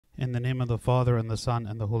In the name of the Father, and the Son,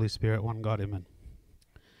 and the Holy Spirit, one God, amen.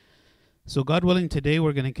 So God willing, today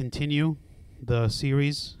we're going to continue the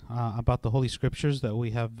series about the Holy Scriptures that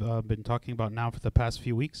we have been talking about now for the past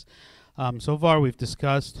few weeks. So far we've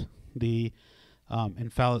discussed the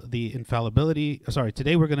infallibility.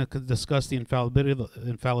 Today we're going to discuss the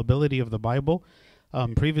infallibility of the Bible.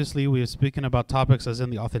 Previously we were speaking about topics as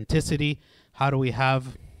in the authenticity. How do we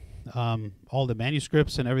have all the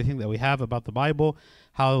manuscripts and everything that we have about the Bible,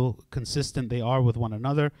 how consistent they are with one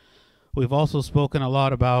another. We've also spoken a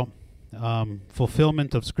lot about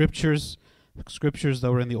fulfillment of scriptures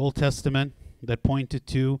that were in the Old Testament that pointed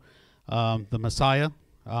to the Messiah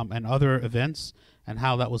and other events and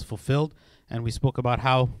how that was fulfilled. And we spoke about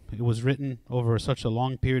how it was written over such a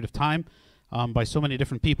long period of time by so many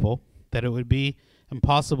different people that it would be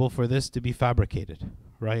impossible for this to be fabricated,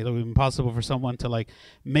 right? It would be impossible for someone to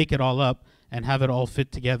make it all up and have it all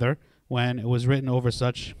fit together when it was written over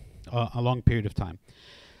such a long period of time.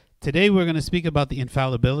 Today we're going to speak about the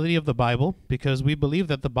infallibility of the Bible because we believe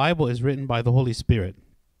that the Bible is written by the Holy Spirit.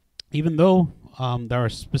 Even though there are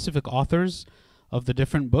specific authors of the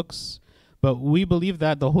different books, but we believe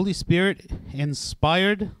that the Holy Spirit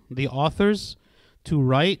inspired the authors to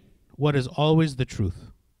write what is always the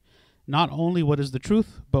truth. Not only what is the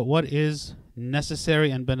truth, but what is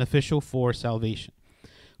necessary and beneficial for salvation.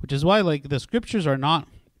 Which is why the scriptures are not,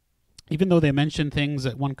 even though they mention things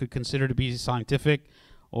that one could consider to be scientific,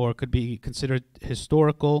 or could be considered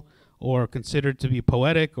historical, or considered to be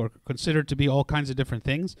poetic, or considered to be all kinds of different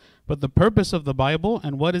things. But the purpose of the Bible,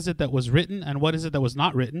 and what is it that was written, and what is it that was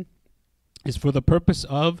not written, is for the purpose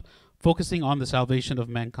of focusing on the salvation of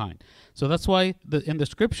mankind. So that's why in the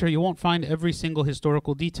scripture you won't find every single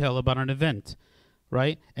historical detail about an event,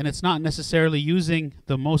 right? And it's not necessarily using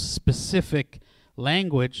the most specific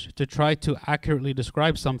language to try to accurately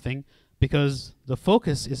describe something, because the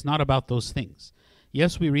focus is not about those things.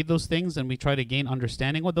 Yes, we read those things and we try to gain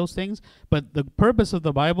understanding with those things, but the purpose of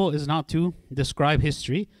the Bible is not to describe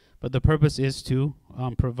history, but the purpose is to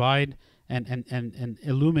provide and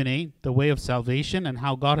illuminate the way of salvation and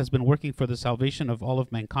how God has been working for the salvation of all of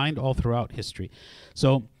mankind all throughout history.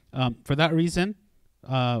 So for that reason,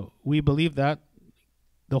 we believe that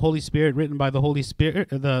the Holy Spirit written by the Holy Spirit,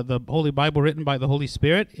 the Holy Bible written by the Holy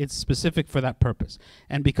Spirit, it's specific for that purpose.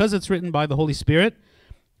 And because it's written by the Holy Spirit,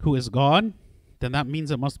 who is God, then that means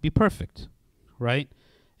it must be perfect, right?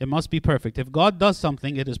 It must be perfect. If God does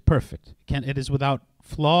something, it is perfect. It is without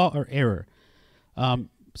flaw or error.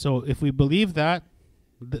 So if we believe that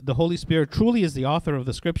the Holy Spirit truly is the author of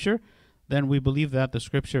the Scripture, then we believe that the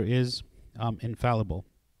Scripture is infallible.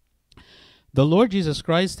 The Lord Jesus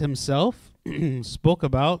Christ himself spoke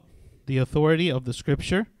about the authority of the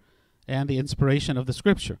Scripture and the inspiration of the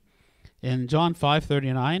Scripture. In John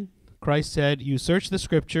 5:39, Christ said, "You search the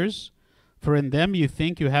Scriptures, for in them you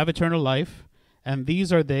think you have eternal life, and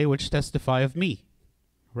these are they which testify of me."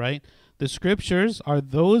 Right? The Scriptures are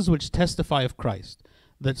those which testify of Christ.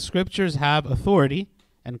 The Scriptures have authority,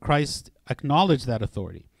 and Christ acknowledged that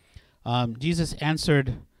authority. Jesus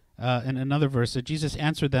answered in another verse, Jesus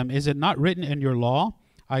answered them, "Is it not written in your law,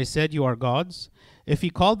 I said you are gods? If he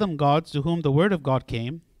called them gods to whom the word of God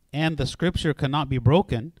came, and the Scripture cannot be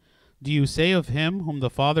broken, do you say of him whom the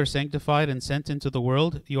Father sanctified and sent into the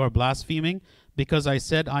world, you are blaspheming, because I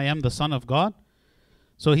said I am the Son of God?"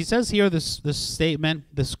 So he says here this statement,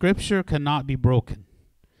 the Scripture cannot be broken.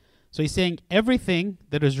 So he's saying everything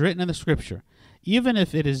that is written in the Scripture, even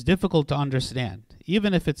if it is difficult to understand,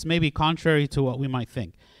 even if it's maybe contrary to what we might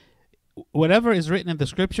think, whatever is written in the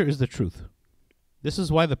Scripture is the truth. This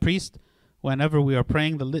is why the priest, whenever we are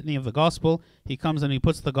praying the litany of the gospel, he comes and he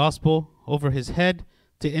puts the gospel over his head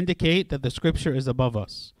to indicate that the Scripture is above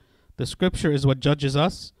us. The Scripture is what judges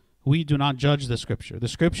us. We do not judge the Scripture. The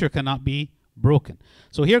Scripture cannot be broken.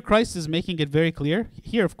 So here Christ is making it very clear.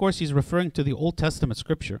 Here, of course, he's referring to the Old Testament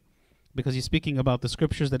Scripture, because he's speaking about the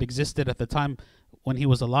scriptures that existed at the time when he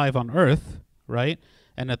was alive on earth, right?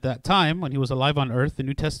 And at that time, when he was alive on earth, the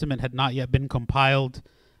New Testament had not yet been compiled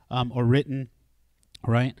or written,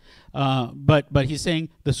 right? But he's saying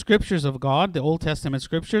the scriptures of God, the Old Testament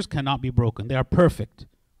scriptures, cannot be broken. They are perfect,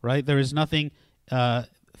 right? There is nothing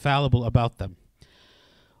fallible about them.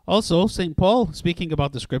 Also, St. Paul, speaking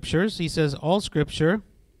about the scriptures, he says, all scripture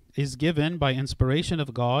is given by inspiration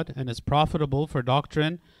of God and is profitable for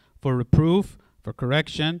doctrine, for reproof, for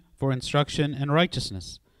correction, for instruction in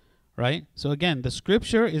righteousness, right? So again, the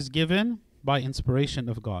Scripture is given by inspiration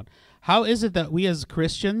of God. How is it that we as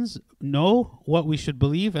Christians know what we should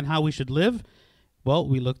believe and how we should live? Well,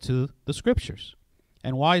 we look to the Scriptures.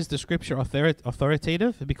 And why is the Scripture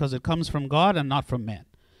authoritative? Because it comes from God and not from man.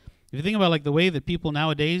 If you think about like the way that people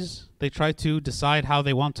nowadays, they try to decide how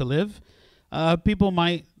they want to live, people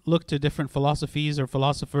might look to different philosophies or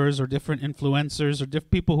philosophers or different influencers or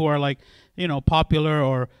people who are like, popular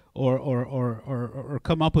or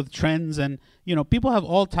come up with trends. And, people have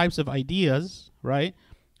all types of ideas, right?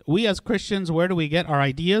 We as Christians, where do we get our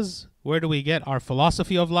ideas? Where do we get our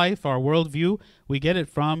philosophy of life, our worldview? We get it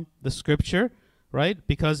from the scripture, right?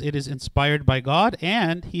 Because it is inspired by God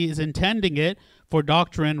and he is intending it for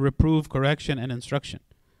doctrine, reproof, correction, and instruction,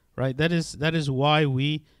 right? That is why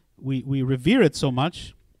we revere it so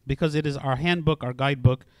much, because it is our handbook, our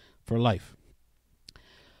guidebook for life.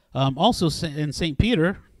 Also in St.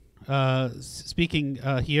 Peter, speaking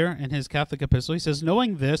here in his Catholic epistle, he says,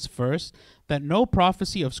 knowing this first, that no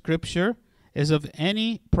prophecy of Scripture is of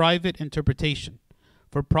any private interpretation.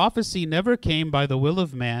 For prophecy never came by the will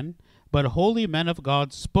of man, but holy men of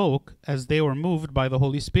God spoke as they were moved by the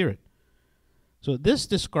Holy Spirit. So this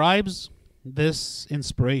describes this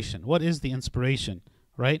inspiration. What is the inspiration,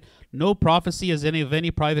 right? No prophecy is of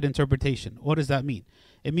any private interpretation. What does that mean?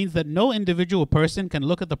 It means that no individual person can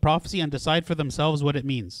look at the prophecy and decide for themselves what it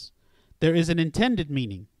means. There is an intended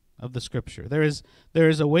meaning of the scripture. There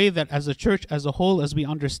is a way that as a church as a whole, as we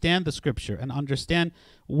understand the scripture and understand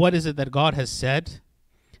what is it that God has said,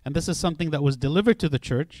 and this is something that was delivered to the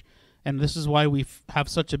church, and this is why we have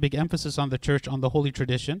such a big emphasis on the church, on the Holy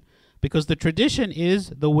Tradition, because the tradition is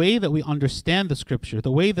the way that we understand the scripture,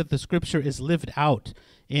 the way that the scripture is lived out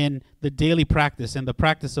in the daily practice and the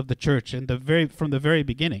practice of the church and from the very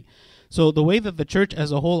beginning. So the way that the church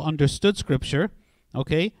as a whole understood scripture,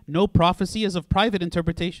 okay, no prophecy is of private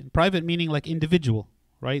interpretation. Private meaning like individual,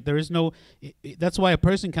 right? There is no, that's why a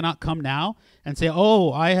person cannot come now and say,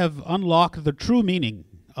 oh, I have unlocked the true meaning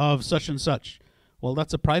of such and such. Well,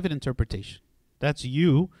 that's a private interpretation. That's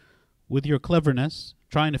you with your cleverness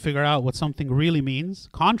trying to figure out what something really means,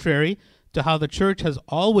 contrary to how the church has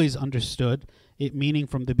always understood it, meaning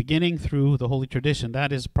from the beginning through the Holy Tradition.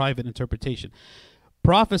 That is private interpretation.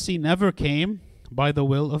 Prophecy never came by the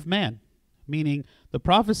will of man, meaning the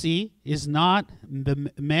prophecy is not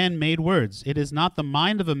the man-made words. It is not the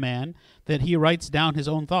mind of a man that he writes down his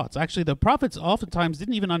own thoughts. Actually, the prophets oftentimes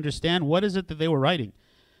didn't even understand what is it that they were writing.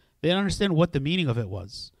 They didn't understand what the meaning of it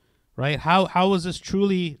was. Right? How was this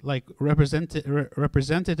truly like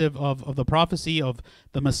representative of the prophecy of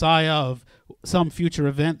the Messiah, of some future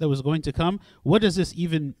event that was going to come? What does this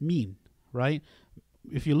even mean? Right?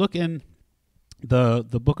 If you look in the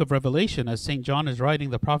book of Revelation, as St. John is writing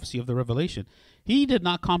the prophecy of the Revelation, he did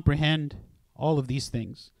not comprehend all of these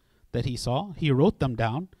things that he saw. He wrote them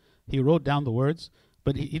down. He wrote down the words,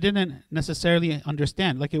 but he didn't necessarily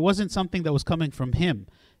understand. Like, it wasn't something that was coming from him.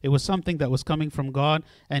 It was something that was coming from God,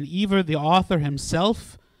 and even the author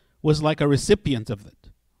himself was like a recipient of it,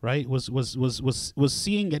 right? Was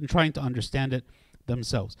seeing it and trying to understand it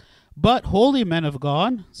themselves. But holy men of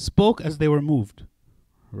God spoke as they were moved,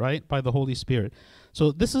 right, by the Holy Spirit.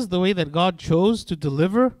 So this is the way that God chose to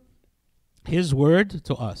deliver his word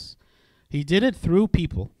to us. He did it through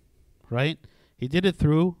people, right? He did it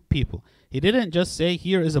through people. He didn't just say,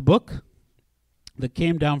 here is a book that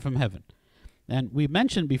came down from heaven. And we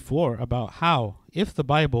mentioned before about how if the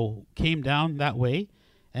Bible came down that way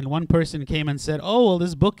and one person came and said, oh, well,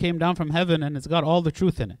 this book came down from heaven and it's got all the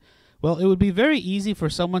truth in it. Well, it would be very easy for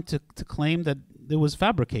someone to claim that it was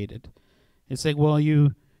fabricated. It's like, well,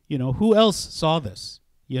 you know, who else saw this?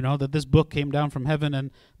 You know, that this book came down from heaven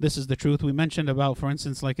and this is the truth. We mentioned about, for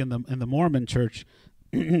instance, like in the Mormon church,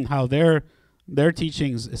 how their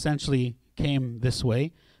teachings essentially came this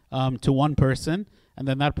way to one person. And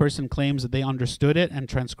then that person claims that they understood it and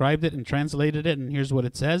transcribed it and translated it, and here's what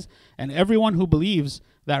it says. And everyone who believes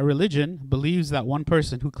that religion believes that one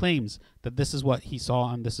person who claims that this is what he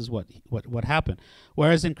saw and this is what happened.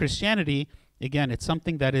 Whereas in Christianity, again, it's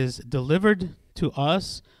something that is delivered to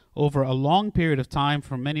us over a long period of time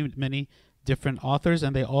from many, many different authors,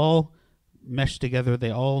 and they all mesh together.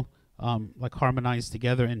 They all like harmonize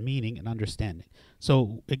together in meaning and understanding.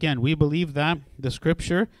 So again, we believe that the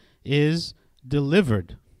scripture is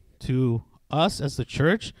delivered to us as the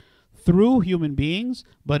church through human beings,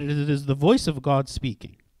 but it is the voice of God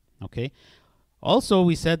speaking. Okay. Also,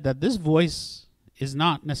 we said that this voice is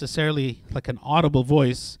not necessarily like an audible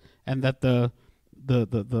voice, and that the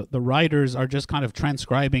writers are just kind of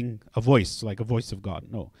transcribing a voice, like a voice of God.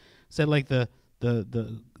 No, said like the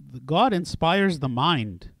God inspires the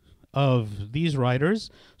mind of these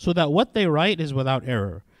writers so that what they write is without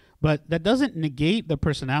error. But that doesn't negate the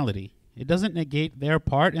personality. It doesn't negate their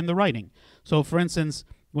part in the writing. So, for instance,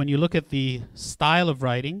 when you look at the style of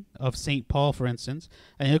writing of St. Paul, for instance,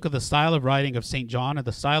 and you look at the style of writing of St. John and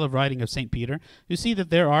the style of writing of St. Peter, you see that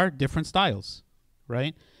there are different styles,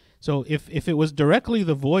 right? So if it was directly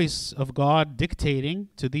the voice of God dictating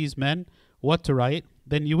to these men what to write,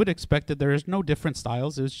 then you would expect that there is no different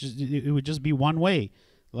styles. It would just be one way.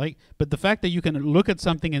 But the fact that you can look at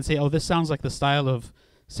something and say, oh, this sounds like the style of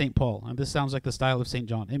St. Paul, and this sounds like the style of St.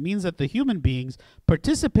 John, it means that the human beings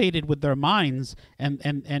participated with their minds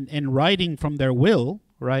and writing from their will,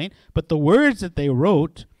 right? But the words that they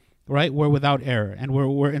wrote, right, were without error and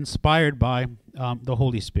were inspired by the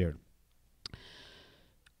Holy Spirit.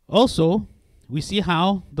 Also, we see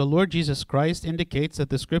how the Lord Jesus Christ indicates that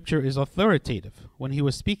the scripture is authoritative. When he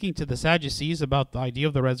was speaking to the Sadducees about the idea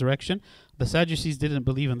of the resurrection, the Sadducees didn't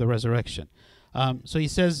believe in the resurrection. So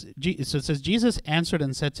it says, Jesus answered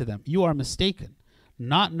and said to them, "You are mistaken,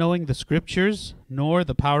 not knowing the scriptures nor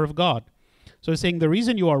the power of God." So he's saying the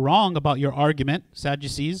reason you are wrong about your argument,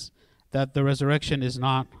 Sadducees, that the resurrection is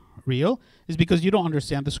not real, is because you don't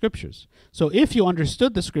understand the scriptures. So if you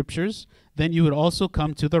understood the scriptures, then you would also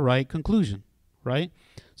come to the right conclusion, right?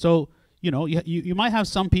 So, you might have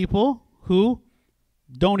some people who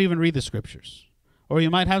don't even read the scriptures. Or you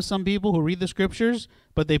might have some people who read the scriptures,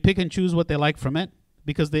 but they pick and choose what they like from it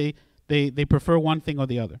because they prefer one thing or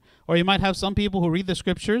the other. Or you might have some people who read the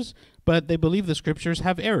scriptures, but they believe the scriptures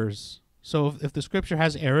have errors. So if the scripture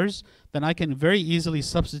has errors, then I can very easily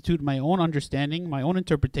substitute my own understanding, my own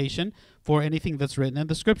interpretation for anything that's written in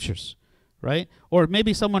the scriptures, right? Or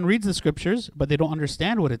maybe someone reads the scriptures, but they don't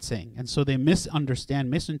understand what it's saying, and so they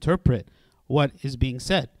misinterpret what is being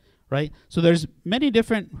said, right? So there's many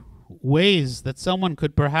different ways that someone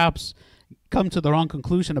could perhaps come to the wrong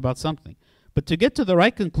conclusion about something. But to get to the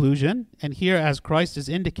right conclusion, and here as Christ is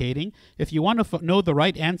indicating, if you want to know the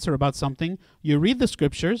right answer about something, you read the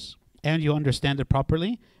scriptures and you understand it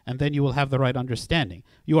properly, and then you will have the right understanding.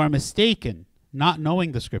 You are mistaken not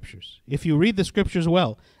knowing the scriptures. If you read the scriptures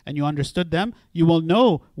well and you understood them, you will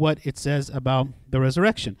know what it says about the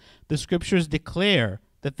resurrection. The scriptures declare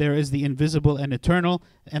that there is the invisible and eternal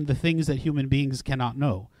and the things that human beings cannot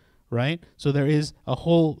know. Right? So there is a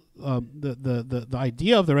whole, the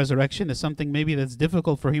idea of the resurrection is something maybe that's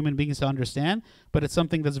difficult for human beings to understand, but it's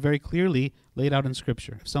something that's very clearly laid out in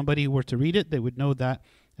Scripture. If somebody were to read it, they would know that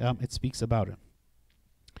it speaks about it.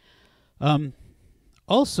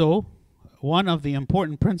 Also, one of the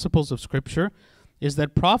important principles of Scripture is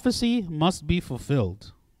that prophecy must be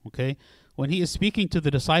fulfilled. Okay? When he is speaking to the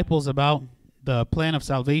disciples about the plan of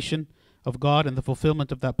salvation of God and the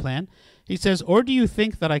fulfillment of that plan, he says, "Or do you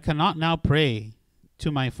think that I cannot now pray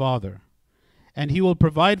to my Father, and he will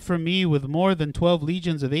provide for me with more than 12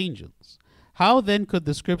 legions of angels? How then could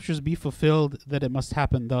the scriptures be fulfilled that it must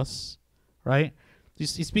happen thus?" Right?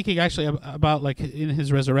 He's speaking actually about like in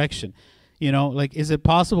his resurrection. Is it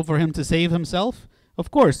possible for him to save himself?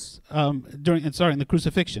 Of course, in the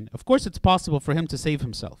crucifixion. Of course it's possible for him to save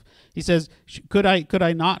himself. He says, could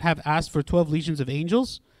I not have asked for 12 legions of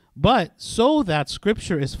angels? But so that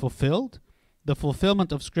Scripture is fulfilled, the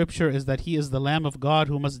fulfillment of Scripture is that he is the Lamb of God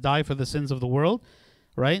who must die for the sins of the world,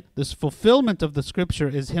 right? This fulfillment of the Scripture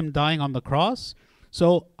is him dying on the cross.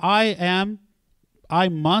 So I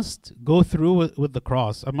must go through with the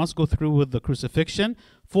cross. I must go through with the crucifixion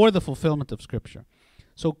for the fulfillment of Scripture.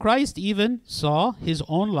 So Christ even saw his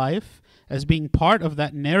own life as being part of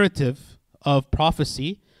that narrative of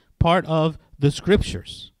prophecy, part of the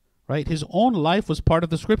Scriptures. Right? His own life was part of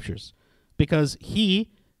the scriptures because he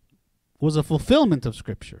was a fulfillment of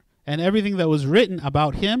Scripture. And everything that was written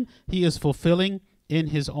about him, he is fulfilling in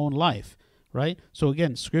his own life. Right? So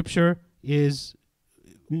again, Scripture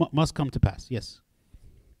must come to pass. Yes?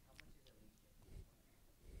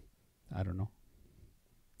 I don't know.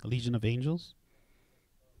 A legion of angels?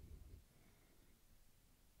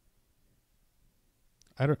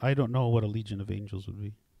 I don't know what a legion of angels would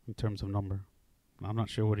be in terms of number. I'm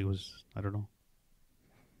not sure what he was. I don't know.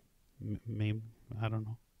 Maybe I don't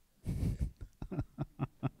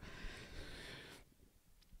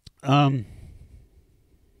know.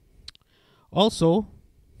 Also,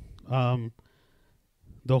 the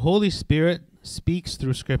Holy Spirit speaks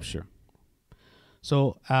through Scripture.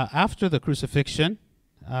 So after the crucifixion,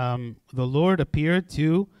 the Lord appeared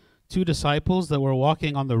to two disciples that were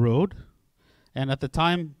walking on the road, and at the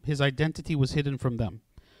time his identity was hidden from them.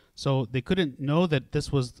 So they couldn't know that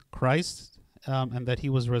this was Christ and that he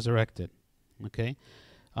was resurrected. Okay?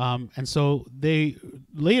 And so they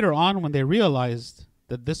later on, when they realized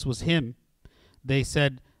that this was him, they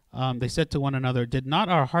said to one another, "Did not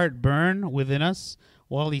our heart burn within us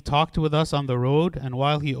while he talked with us on the road and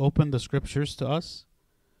while he opened the scriptures to us?"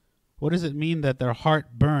 What does it mean that their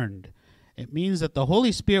heart burned? It means that the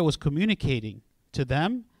Holy Spirit was communicating to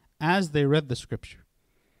them as they read the scripture,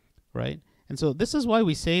 right? And so this is why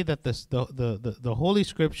we say that the Holy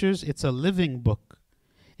Scriptures, it's a living book.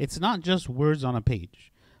 It's not just words on a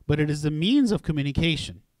page, but it is the means of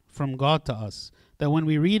communication from God to us. That when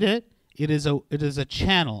we read it, it is a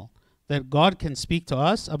channel that God can speak to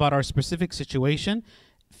us about our specific situation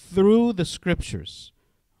through the Scriptures.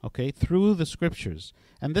 Okay, through the Scriptures.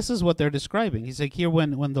 And this is what they're describing. He's like here,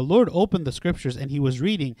 when the Lord opened the Scriptures and he was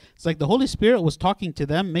reading, it's like the Holy Spirit was talking to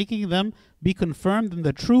them, making them be confirmed in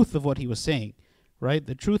the truth of what he was saying, right?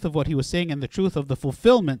 The truth of what he was saying and the truth of the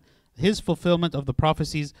fulfillment, his fulfillment of the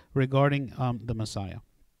prophecies regarding the Messiah.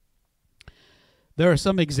 There are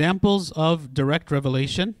some examples of direct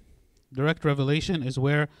revelation. Direct revelation is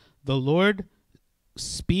where the Lord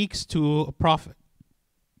speaks to a prophet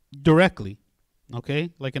directly,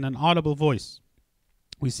 okay, like in an audible voice.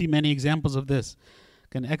 We see many examples of this.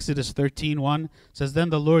 In Exodus 13:1 says,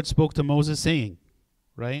 "Then the Lord spoke to Moses saying,"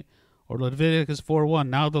 right? Or Leviticus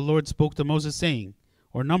 4:1, "Now the Lord spoke to Moses saying,"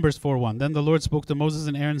 or Numbers 4:1, "Then the Lord spoke to Moses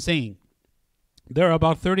and Aaron saying." There are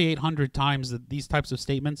about 3,800 times that these types of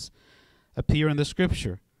statements appear in the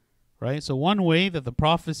scripture, right? So one way that the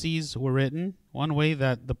prophecies were written, one way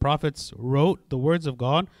that the prophets wrote the words of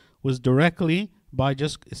God was directly by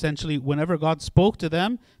just essentially whenever God spoke to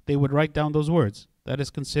them, they would write down those words. That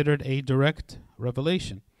is considered a direct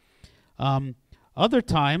revelation. Other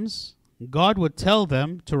times, God would tell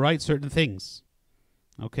them to write certain things.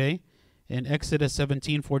 Okay? In Exodus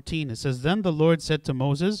 17:14, it says, "Then the Lord said to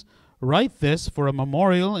Moses, write this for a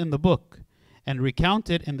memorial in the book, and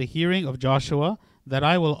recount it in the hearing of Joshua, that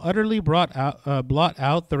I will utterly blot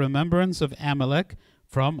out the remembrance of Amalek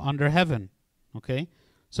from under heaven." Okay?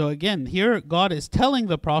 So again, here God is telling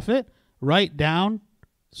the prophet, write down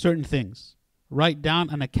certain things. Write down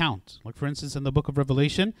an account. Like for instance, in the book of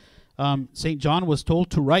Revelation, St. John was told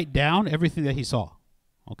to write down everything that he saw.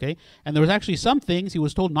 Okay? And there was actually some things he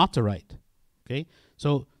was told not to write. Okay?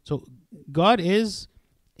 So God is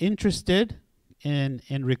interested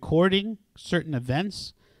in recording certain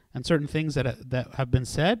events and certain things that have been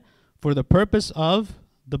said for the purpose of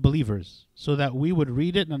the believers, so that we would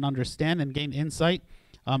read it and understand and gain insight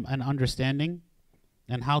and understanding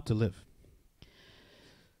and how to live.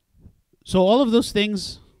 So all of those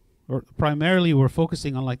things, or primarily we're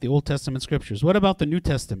focusing on like the Old Testament scriptures. What about the New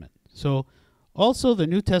Testament? So also the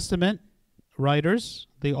New Testament writers,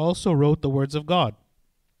 they also wrote the words of God.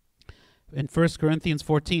 In 1 Corinthians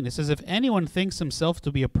 14, it says, "If anyone thinks himself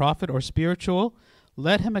to be a prophet or spiritual,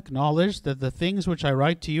 let him acknowledge that the things which I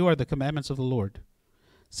write to you are the commandments of the Lord."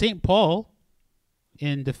 St. Paul,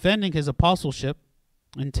 in defending his apostleship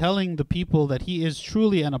and telling the people that he is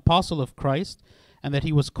truly an apostle of Christ, and that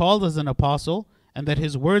he was called as an apostle, and that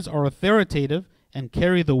his words are authoritative and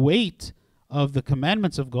carry the weight of the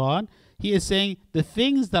commandments of God, he is saying, the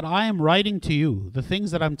things that I am writing to you, the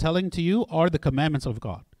things that I'm telling to you are the commandments of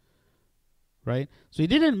God. Right? So he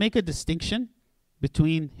didn't make a distinction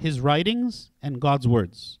between his writings and God's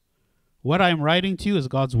words. What I am writing to you is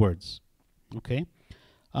God's words. Okay?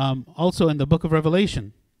 Also in the book of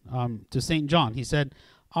Revelation, to St. John, he said,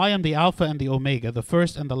 "I am the Alpha and the Omega, the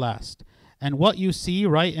first and the last. And what you see,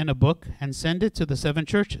 write in a book and send it to the 7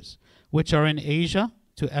 churches, which are in Asia,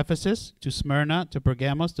 to Ephesus, to Smyrna, to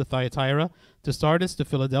Pergamos, to Thyatira, to Sardis, to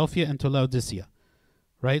Philadelphia, and to Laodicea."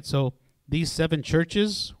 Right? So these 7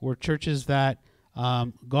 churches were churches that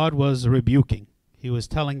God was rebuking. He was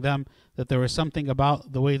telling them that there was something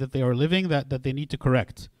about the way that they are living that they need to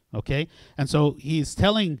correct. Okay? And so he's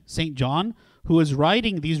telling St. John, who is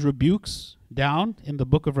writing these rebukes down in the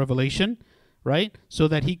book of Revelation, right? So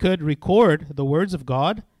that he could record the words of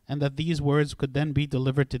God and that these words could then be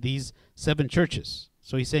delivered to these 7 churches.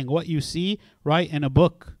 So he's saying, what you see, write in a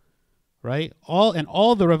book, right?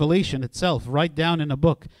 All the revelation itself, write down in a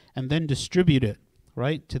book and then distribute it,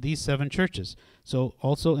 right, to these 7 churches. So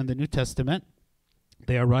also in the New Testament,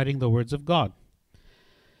 they are writing the words of God.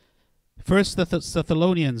 1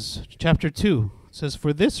 Thessalonians chapter 2 says,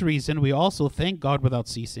 "For this reason we also thank God without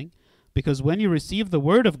ceasing, because when you received the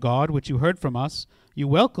word of God, which you heard from us, you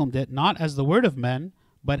welcomed it not as the word of men,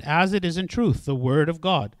 but as it is in truth, the word of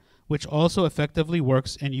God, which also effectively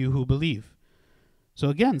works in you who believe." So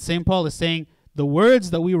again, St. Paul is saying, the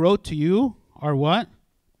words that we wrote to you are what?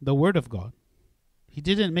 The word of God. He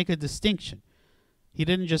didn't make a distinction. He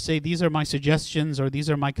didn't just say, these are my suggestions, or these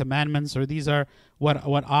are my commandments, or these are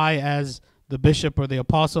what I, as the bishop or the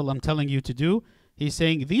apostle, I'm telling you to do. He's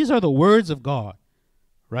saying, these are the words of God.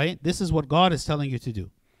 Right? This is what God is telling you to do.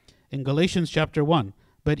 In Galatians chapter 1,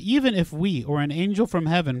 But even if we or an angel from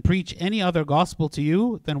heaven preach any other gospel to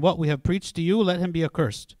you than what we have preached to you, let him be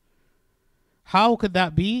accursed. How could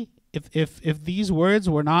that be if these words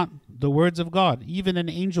were not the words of God? Even an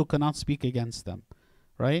angel cannot speak against them,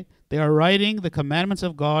 right? They are writing the commandments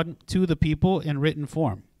of God to the people in written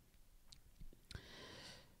form.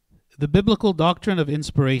 The biblical doctrine of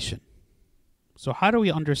inspiration. So how do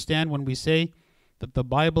we understand when we say that the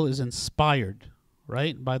Bible is inspired,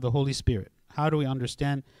 right, by the Holy Spirit? How do we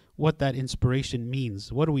understand what that inspiration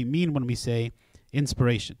means? What do we mean when we say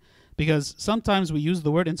inspiration? Because sometimes we use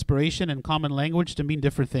the word inspiration in common language to mean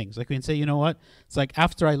different things. Like we can say, you know what? It's like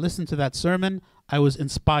after I listened to that sermon, I was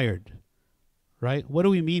inspired, right? What do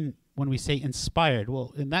we mean when we say inspired?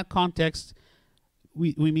 Well, in that context,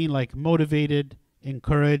 we mean like motivated,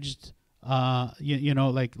 encouraged,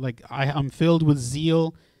 like I'm filled with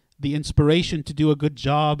zeal, the inspiration to do a good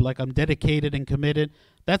job, like I'm dedicated and committed.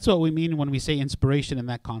 That's what we mean when we say inspiration in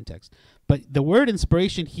that context. But the word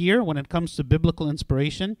inspiration here, when it comes to biblical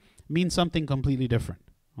inspiration, means something completely different,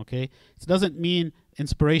 okay? It doesn't mean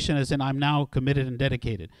inspiration as in I'm now committed and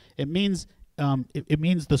dedicated. It means it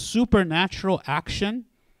means the supernatural action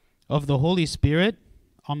of the Holy Spirit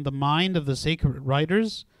on the mind of the sacred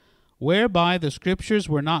writers, whereby the scriptures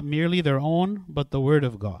were not merely their own, but the word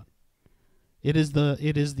of God. It is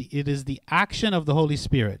the action of the Holy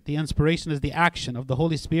Spirit. The inspiration is the action of the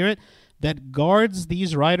Holy Spirit that guards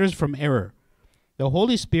these writers from error. The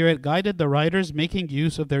Holy Spirit guided the writers, making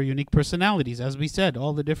use of their unique personalities. As we said,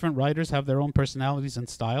 all the different writers have their own personalities and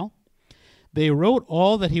style. They wrote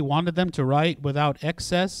all that he wanted them to write without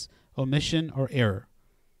excess, omission, or error.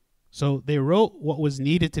 So they wrote what was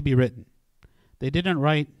needed to be written. They didn't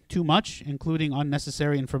write too much, including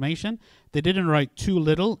unnecessary information. They didn't write too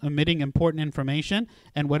little, omitting important information.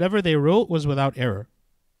 And whatever they wrote was without error.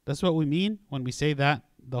 That's what we mean when we say that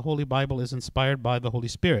the Holy Bible is inspired by the Holy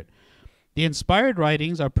Spirit. The inspired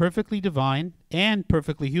writings are perfectly divine and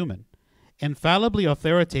perfectly human, infallibly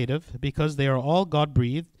authoritative because they are all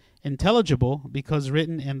God-breathed, intelligible because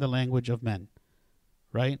written in the language of men.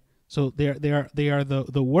 Right? So they are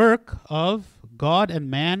the work of God and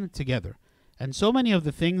man together. And so many of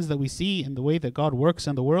the things that we see in the way that God works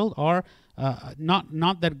in the world are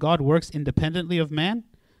not that God works independently of man,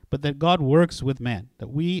 but that God works with man, that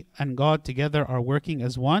we and God together are working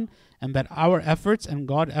as one, and that our efforts and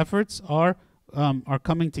God's efforts are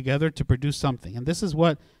coming together to produce something. And this is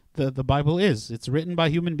what the Bible is. It's written by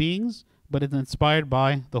human beings, but it's inspired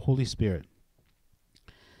by the Holy Spirit.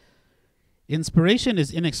 Inspiration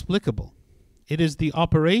is inexplicable. It is the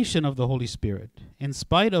operation of the Holy Spirit. In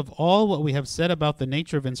spite of all what we have said about the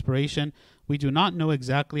nature of inspiration, we do not know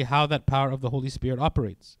exactly how that power of the Holy Spirit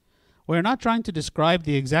operates. We are not trying to describe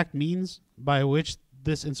the exact means by which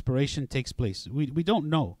this inspiration takes place. We don't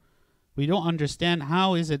know. We don't understand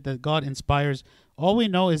how is it that God inspires. All we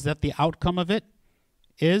know is that the outcome of it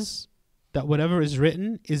is that whatever is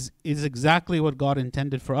written is exactly what God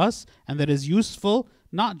intended for us, and that is useful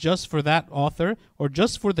not just for that author or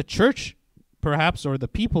just for the church perhaps, or the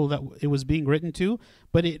people that it was being written to,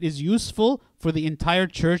 but it is useful for the entire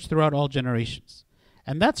church throughout all generations.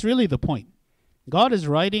 And that's really the point. God is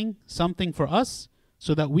writing something for us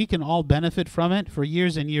so that we can all benefit from it for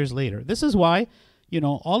years and years later. This is why,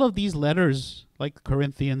 all of these letters, like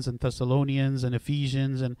Corinthians and Thessalonians and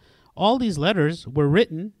Ephesians, and all these letters were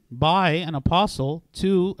written by an apostle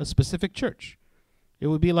to a specific church. It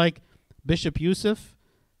would be like Bishop Yusuf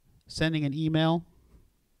sending an email,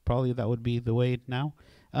 probably that would be the way now,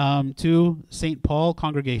 to St. Paul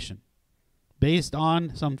congregation, based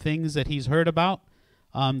on some things that he's heard about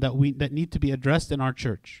that need to be addressed in our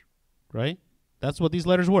church, right? That's what these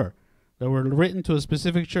letters were. They were written to a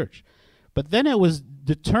specific church. But then it was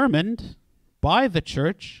determined by the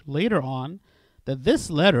church later on that this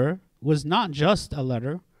letter was not just a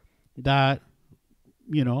letter that,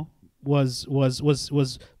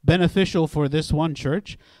 was beneficial for this one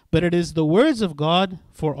church, but it is the words of God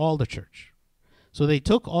for all the church. So they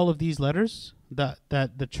took all of these letters that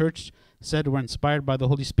the church said were inspired by the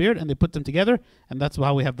Holy Spirit, and they put them together, and that's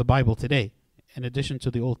how we have the Bible today, in addition to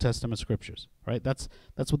the Old Testament scriptures, right? That's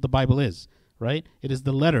what the Bible is, right? It is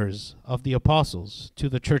the letters of the apostles to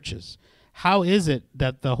the churches. How is it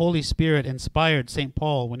that the Holy Spirit inspired St.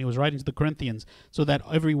 Paul when he was writing to the Corinthians so that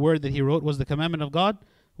every word that he wrote was the commandment of God?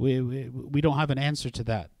 We don't have an answer to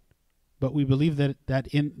that, but we believe that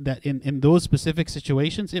in those specific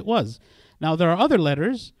situations it was. Now there are other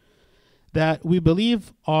letters that we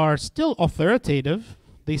believe are still authoritative.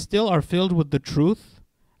 They still are filled with the truth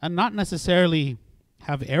and not necessarily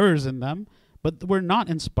have errors in them, but were not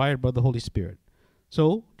inspired by the Holy Spirit.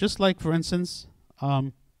 So just like, for instance,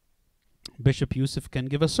 Bishop Yusuf can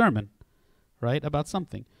give a sermon, right, about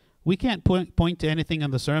something. We can't point to anything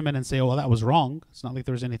in the sermon and say, oh, well, that was wrong. It's not like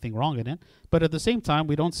there's anything wrong in it. But at the same time,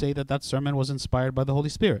 we don't say that that sermon was inspired by the Holy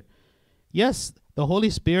Spirit. Yes, the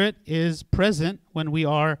Holy Spirit is present when we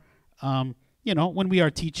are, when we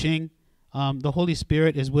are teaching. The Holy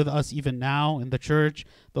Spirit is with us even now in the church.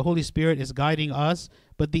 The Holy Spirit is guiding us.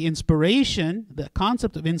 But the inspiration, the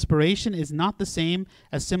concept of inspiration is not the same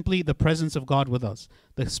as simply the presence of God with us.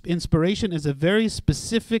 The inspiration is a very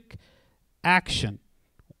specific action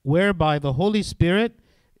whereby the Holy Spirit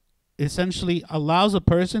essentially allows a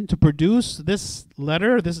person to produce this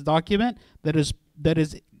letter, this document that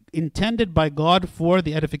is intended by God for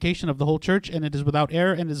the edification of the whole church, and it is without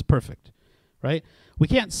error and is perfect, right? We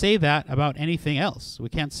can't say that about anything else. We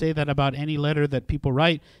can't say that about any letter that people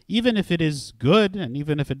write. Even if it is good and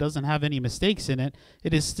even if it doesn't have any mistakes in it,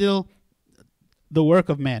 it is still the work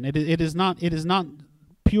of man. It is not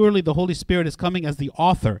purely the Holy Spirit is coming as the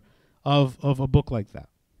author of a book like that.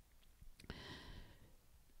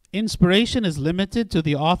 Inspiration is limited to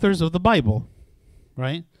the authors of the Bible,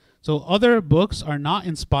 right? So other books are not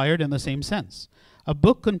inspired in the same sense. A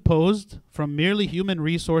book composed from merely human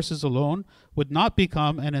resources alone would not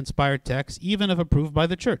become an inspired text, even if approved by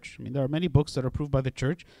the church. I mean, there are many books that are approved by the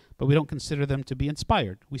church, but we don't consider them to be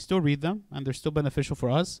inspired. We still read them, and they're still beneficial for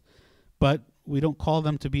us, but we don't call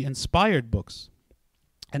them to be inspired books.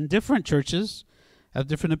 And different churches have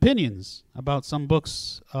different opinions about some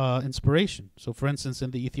books' inspiration. So, for instance,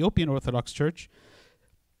 in the Ethiopian Orthodox Church,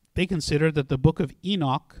 they consider that the book of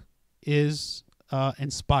Enoch is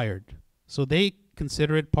inspired. So they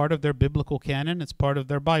consider it part of their biblical canon. It's part of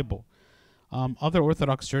their Bible. Other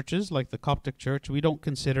Orthodox churches, like the Coptic Church, we don't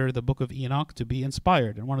consider the book of Enoch to be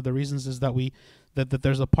inspired. And one of the reasons is that that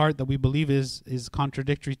there's a part that we believe is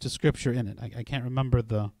contradictory to Scripture in it. I can't remember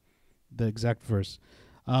the exact verse.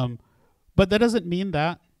 But that doesn't mean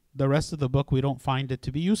that the rest of the book we don't find it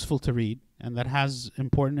to be useful to read and that has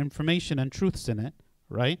important information and truths in it,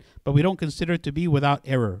 right? But we don't consider it to be without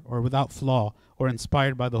error or without flaw or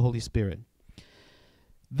inspired by the Holy Spirit.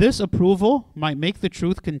 This approval might make the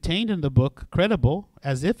truth contained in the book credible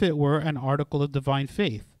as if it were an article of divine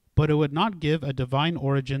faith, but it would not give a divine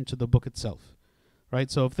origin to the book itself, right?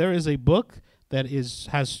 So if there is a book that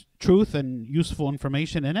has truth and useful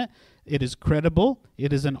information in it, it is credible,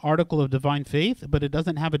 it is an article of divine faith, but it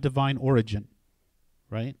doesn't have a divine origin,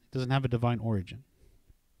 right? It doesn't have a divine origin.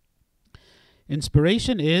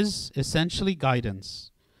 Inspiration is essentially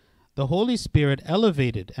guidance. The Holy Spirit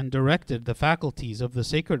elevated and directed the faculties of the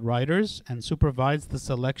sacred writers and supervises the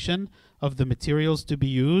selection of the materials to be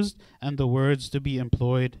used and the words to be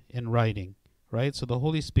employed in writing, right? So the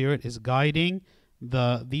Holy Spirit is guiding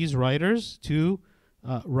these writers to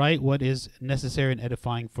write what is necessary and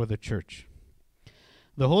edifying for the church.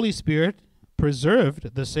 The Holy Spirit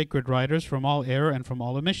preserved the sacred writers from all error and from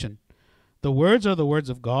all omission. The words are the words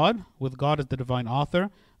of God, with God as the divine author.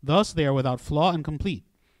 Thus they are without flaw and complete.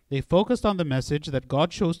 They focused on the message that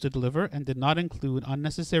God chose to deliver and did not include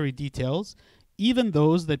unnecessary details, even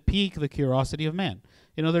those that pique the curiosity of man.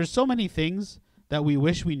 You know, there's so many things that we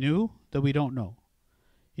wish we knew that we don't know.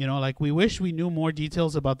 You know, like we wish we knew more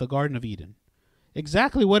details about the Garden of Eden.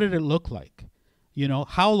 Exactly what did it look like? You know,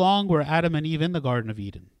 how long were Adam and Eve in the Garden of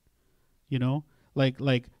Eden? You know,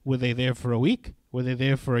 like were they there for a week? Were they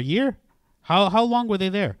there for a year? How long were they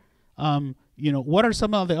there? You know, what are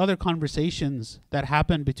some of the other conversations that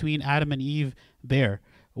happened between Adam and Eve there?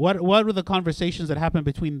 What were the conversations that happened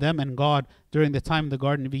between them and God during the time in the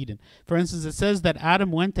Garden of Eden? For instance, it says that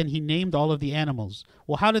Adam went and he named all of the animals.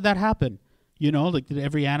 Well, how did that happen? You know, like did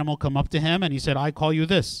every animal come up to him and he said, I call you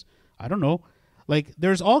this? I don't know. Like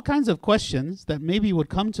there's all kinds of questions that maybe would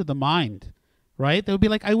come to the mind, right? They would be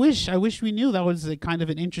like, I wish we knew. That was a kind of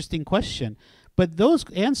an interesting question. But those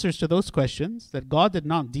answers to those questions that God did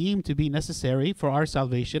not deem to be necessary for our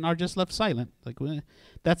salvation are just left silent. Like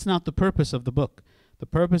that's not the purpose of the book. The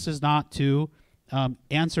purpose is not to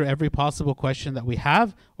answer every possible question that we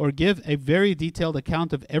have or give a very detailed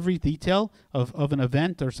account of every detail of an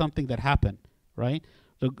event or something that happened, right?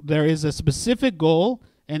 There is a specific goal,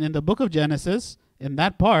 and in the book of Genesis, in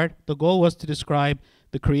that part, the goal was to describe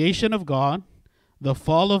the creation of God, the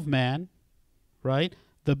fall of man, right?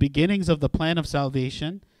 The beginnings of the plan of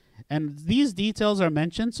salvation. And these details are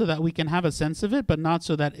mentioned so that we can have a sense of it, but not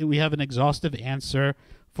so that we have an exhaustive answer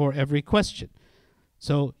for every question.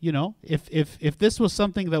 So, you know, if this was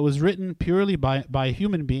something that was written purely by a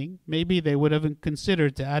human being, maybe they would have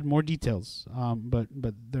considered to add more details, but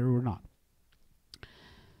there were not.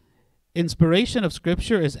 Inspiration of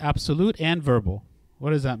Scripture is absolute and verbal. What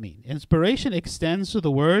does that mean? Inspiration extends to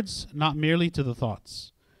the words, not merely to the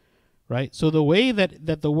thoughts. right? So the way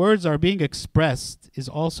that the words are being expressed is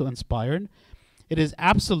also inspired. It is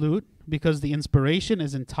absolute because the inspiration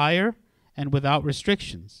is entire and without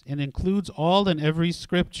restrictions. It includes all and every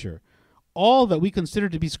scripture. All that we consider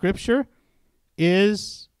to be scripture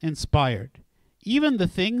is inspired. Even the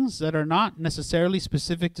things that are not necessarily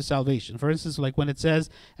specific to salvation. For instance, like when it says,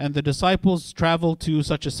 and the disciples traveled to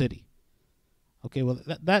such a city. Okay, well,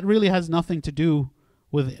 that really has nothing to do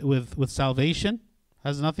with salvation.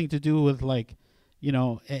 Has nothing to do with, like, you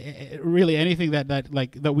know, really anything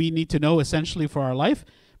that we need to know essentially for our life.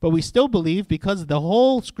 But we still believe, because the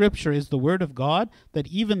whole scripture is the word of God, that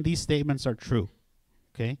even these statements are true.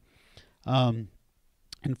 Okay? In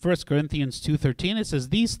 1 Corinthians 2:13, it says,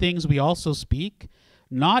 these things we also speak,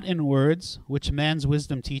 not in words which man's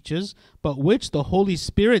wisdom teaches, but which the Holy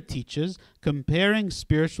Spirit teaches, comparing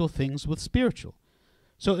spiritual things with spiritual.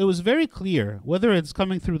 So it was very clear, whether it's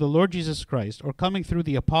coming through the Lord Jesus Christ or coming through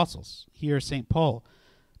the apostles, here St. Paul,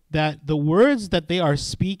 that the words that they are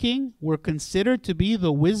speaking were considered to be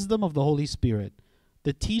the wisdom of the Holy Spirit,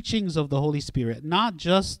 the teachings of the Holy Spirit, not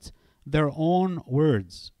just their own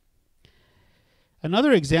words.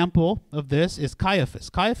 Another example of this is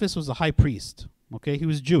Caiaphas. Caiaphas was a high priest. Okay, he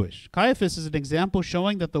was Jewish. Caiaphas is an example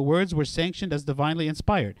showing that the words were sanctioned as divinely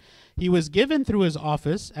inspired. He was given through his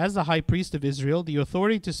office as the high priest of Israel the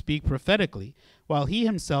authority to speak prophetically, while he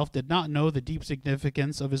himself did not know the deep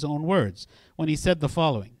significance of his own words, when he said the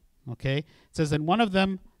following. Okay, it says, and one of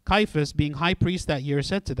them, Caiaphas, being high priest that year,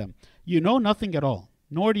 said to them, you know nothing at all,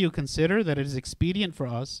 nor do you consider that it is expedient for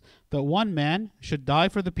us that one man should die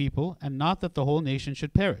for the people, and not that the whole nation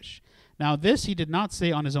should perish. Now this he did not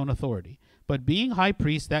say on his own authority, but being high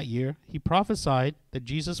priest that year, he prophesied that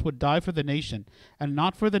Jesus would die for the nation, and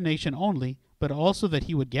not for the nation only, but also that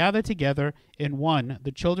he would gather together in one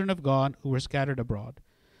the children of God who were scattered abroad.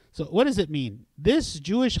 So what does it mean? This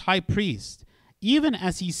Jewish high priest, even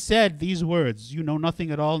as he said these words, you know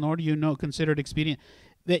nothing at all, nor do you know consider it expedient,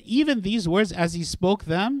 that even these words, as he spoke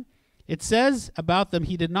them, it says about them,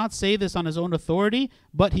 he did not say this on his own authority,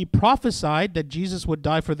 but he prophesied that Jesus would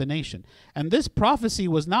die for the nation. And this prophecy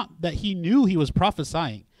was not that he knew he was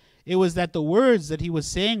prophesying. It was that the words that he was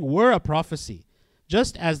saying were a prophecy.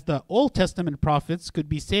 Just as the Old Testament prophets could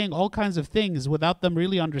be saying all kinds of things without them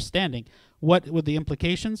really understanding what were the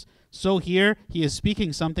implications, so here he is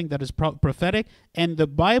speaking something that is prophetic, and the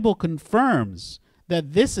Bible confirms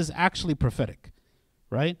that this is actually prophetic.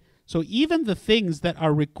 Right? So even the things that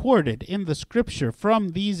are recorded in the scripture from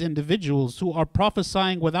these individuals who are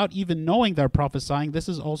prophesying without even knowing they're prophesying, this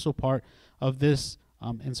is also part of this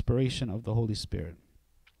inspiration of the Holy Spirit.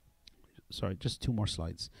 Sorry, just 2 more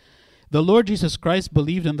slides. The Lord Jesus Christ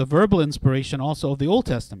believed in the verbal inspiration also of the Old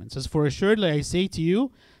Testament. It says, for assuredly I say to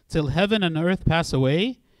you, till heaven and earth pass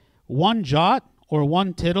away, one jot or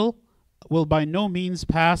one tittle will by no means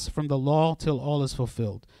pass from the law till all is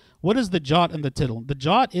fulfilled. What is the jot and the tittle? The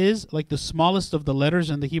jot is like the smallest of the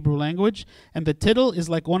letters in the Hebrew language, and the tittle is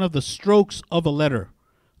like one of the strokes of a letter,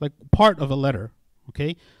 like part of a letter.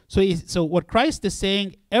 Okay? So what Christ is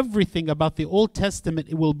saying, everything about the Old Testament,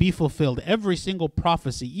 it will be fulfilled. Every single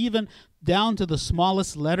prophecy, even down to the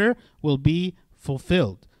smallest letter, will be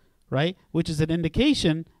fulfilled. Right? Which is an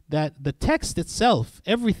indication that the text itself,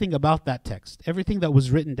 everything about that text, everything that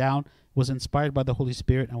was written down was inspired by the Holy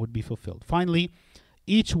Spirit and would be fulfilled. Finally,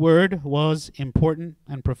 each word was important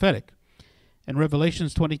and prophetic. In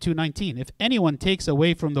Revelations 22:19, if anyone takes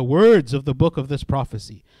away from the words of the book of this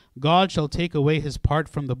prophecy, God shall take away his part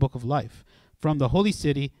from the book of life, from the holy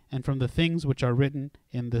city, and from the things which are written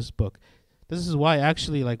in this book. This is why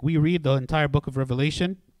actually, like, we read the entire book of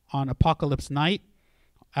Revelation on Apocalypse night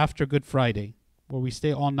after Good Friday, where we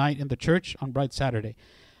stay all night in the church on Bright Saturday.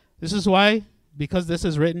 This is why, because this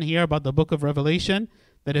is written here about the book of Revelation,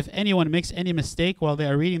 that if anyone makes any mistake while they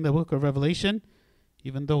are reading the book of Revelation,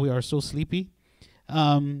 even though we are so sleepy,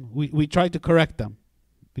 we try to correct them.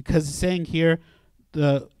 Because it's saying here,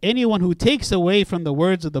 anyone who takes away from the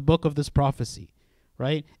words of the book of this prophecy,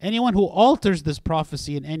 right? Anyone who alters this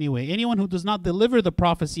prophecy in any way, anyone who does not deliver the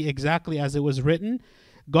prophecy exactly as it was written,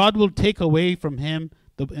 God will take away from him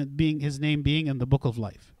his name being in the book of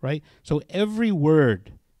life, right? So every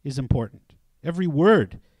word is important. Every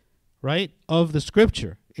word, right, of the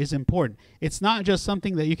scripture is important. It's not just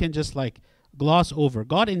something that you can just like gloss over.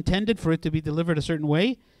 God intended for it to be delivered a certain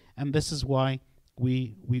way, and this is why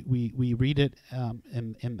we read it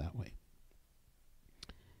in that way.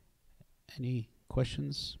 Any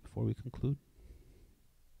questions before we conclude?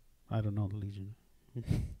 I don't know, the Legion. We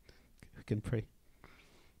can pray.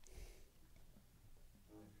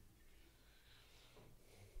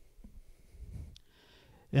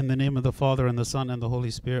 In the name of the Father, and the Son, and the Holy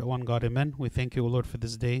Spirit, one God, amen. We thank you, O Lord, for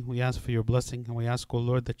this day. We ask for your blessing, and we ask, O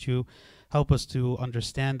Lord, that you help us to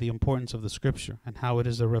understand the importance of the Scripture and how it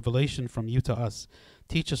is a revelation from you to us.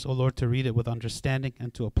 Teach us, O Lord, to read it with understanding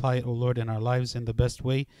and to apply it, O Lord, in our lives in the best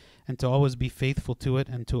way, and to always be faithful to it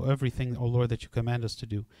and to everything, O Lord, that you command us to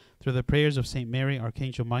do. Through the prayers of St. Mary,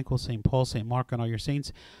 Archangel Michael, St. Paul, St. Mark, and all your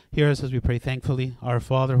saints, hear us as we pray thankfully. Our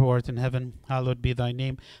Father, who art in heaven, hallowed be thy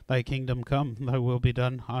name. Thy kingdom come, thy will be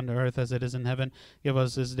done on earth as it is in heaven. Give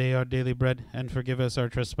us this day our daily bread, and forgive us our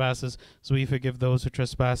trespasses, as we forgive those who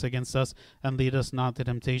trespass against us. And lead us not to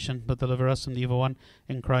temptation, but deliver us from the evil one.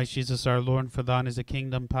 In Christ Jesus our Lord, for thine is the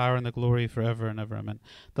kingdom, power, and the glory forever and ever. Amen.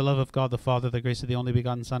 The love of God the Father, the grace of the only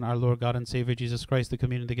begotten Son, our Lord God and Savior Jesus Christ, the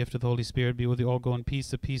communion, the gift of the Holy Spirit be with you all. Go in peace.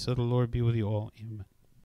 The peace of the Lord be with you all. Amen.